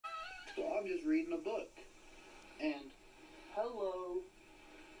So I'm just reading a book. And, hello.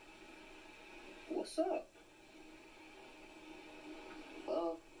 What's up?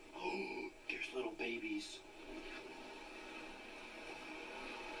 Oh, there's little babies.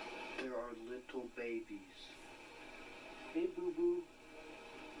 There are little babies. Hey, boo-boo.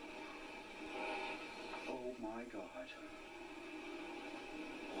 Oh, my God.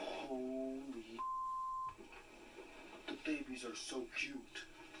 Holy... The babies are so cute.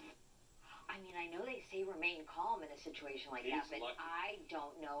 I mean, I know they say remain calm in a situation like that, but I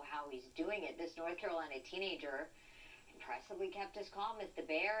don't know how he's doing it. This North Carolina teenager impressively kept as calm as the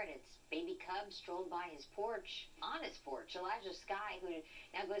bear and its baby cub strolled by his porch, on his porch. Elijah Skye, who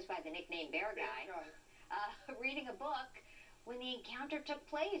now goes by the nickname Bear Guy, reading a book. When the encounter took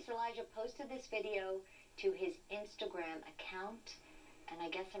place, Elijah posted this video to his Instagram account, and I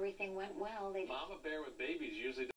guess everything went well. Mama bear with babies usually